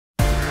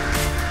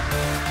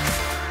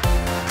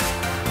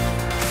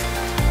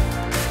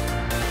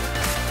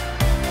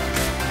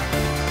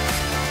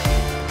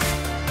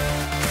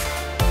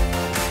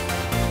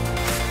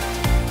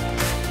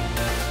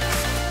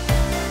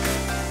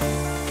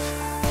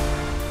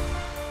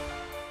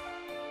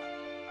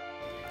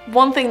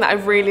One thing that I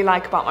really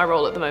like about my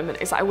role at the moment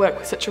is that I work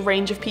with such a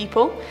range of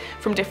people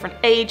from different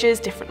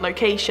ages, different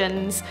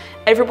locations.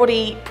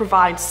 Everybody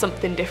provides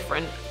something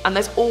different and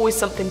there's always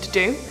something to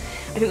do.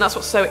 I think that's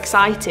what's so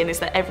exciting, is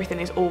that everything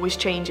is always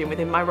changing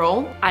within my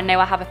role. I know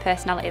I have a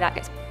personality that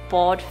gets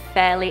bored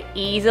fairly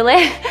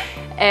easily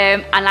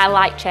and I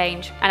like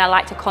change and I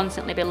like to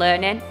constantly be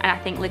learning, and I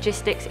think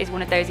logistics is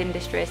one of those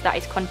industries that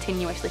is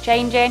continuously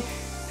changing.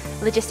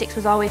 Logistics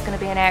was always going to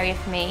be an area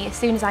for me. As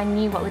soon as I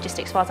knew what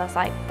logistics was, I was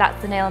like, that's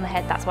the nail on the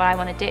head, that's what I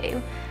want to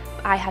do.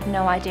 I had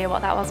no idea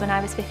what that was when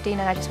I was 15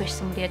 and I just wish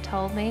somebody had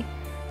told me.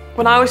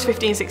 When I was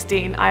 15,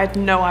 16, I had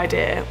no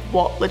idea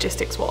what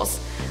logistics was.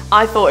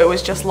 I thought it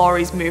was just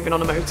lorries moving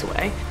on a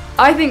motorway.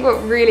 I think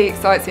what really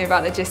excites me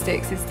about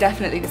logistics is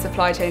definitely the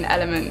supply chain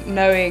element,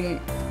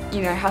 knowing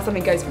how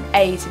something goes from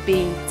A to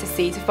B to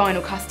C to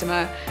final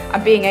customer,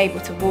 and being able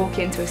to walk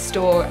into a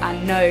store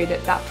and know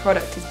that that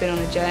product has been on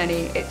a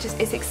journey.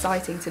 It's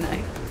exciting to know.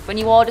 When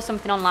you order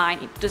something online,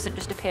 it doesn't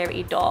just appear at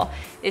your door.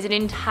 There's an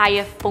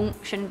entire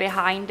function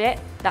behind it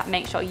that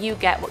makes sure you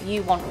get what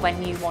you want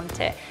when you want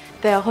it.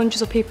 There are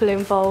hundreds of people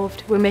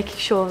involved. We're making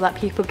sure that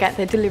people get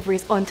their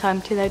deliveries on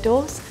time to their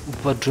doors.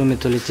 What drew me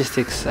to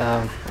logistics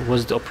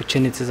was the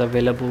opportunities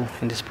available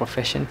in this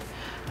profession.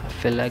 I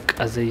feel like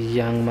as a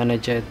young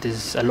manager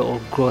there's a lot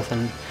of growth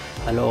and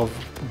a lot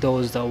of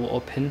doors that were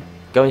open.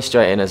 Going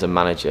straight in as a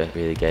manager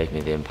really gave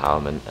me the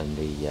empowerment and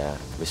the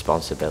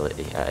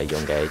responsibility at a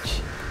young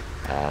age,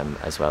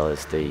 as well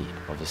as the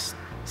obvious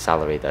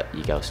salary that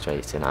you go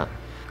straight in at.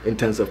 In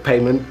terms of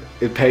payment,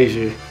 it pays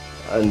you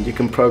and you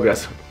can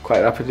progress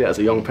quite rapidly as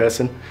a young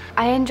person.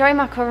 I enjoy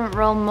my current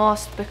role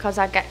most because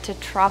I get to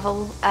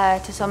travel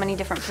to so many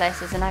different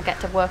places and I get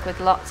to work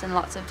with lots and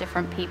lots of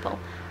different people.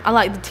 I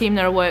like the team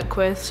that I work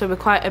with, so we're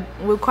quite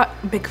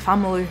a big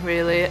family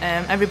really.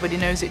 Everybody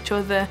knows each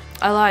other.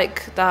 I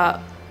like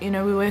that we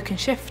work in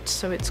shifts,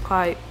 so it's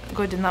quite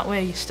good in that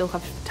way. You still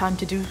have time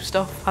to do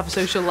stuff, have a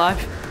social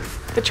life.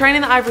 The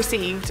training that I've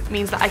received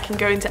means that I can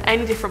go into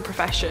any different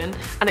profession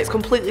and it's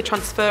completely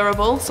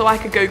transferable, so I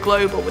could go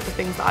global with the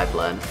things that I've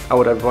learned. I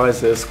would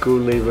advise a school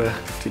leaver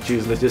to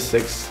choose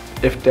logistics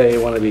if they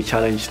want to be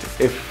challenged,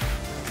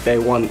 if they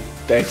want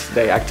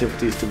day-to-day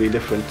activities to be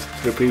different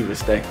to the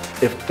previous day,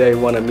 if they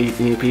want to meet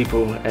new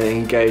people and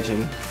engage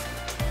in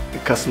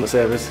customer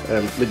service.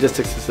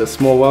 Logistics is a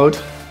small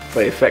world,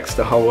 but it affects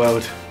the whole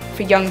world.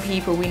 For young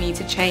people, we need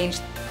to change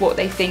what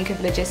they think of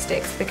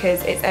logistics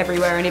because it's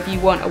everywhere, and if you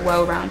want a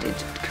well-rounded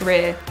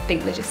career,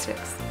 think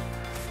logistics.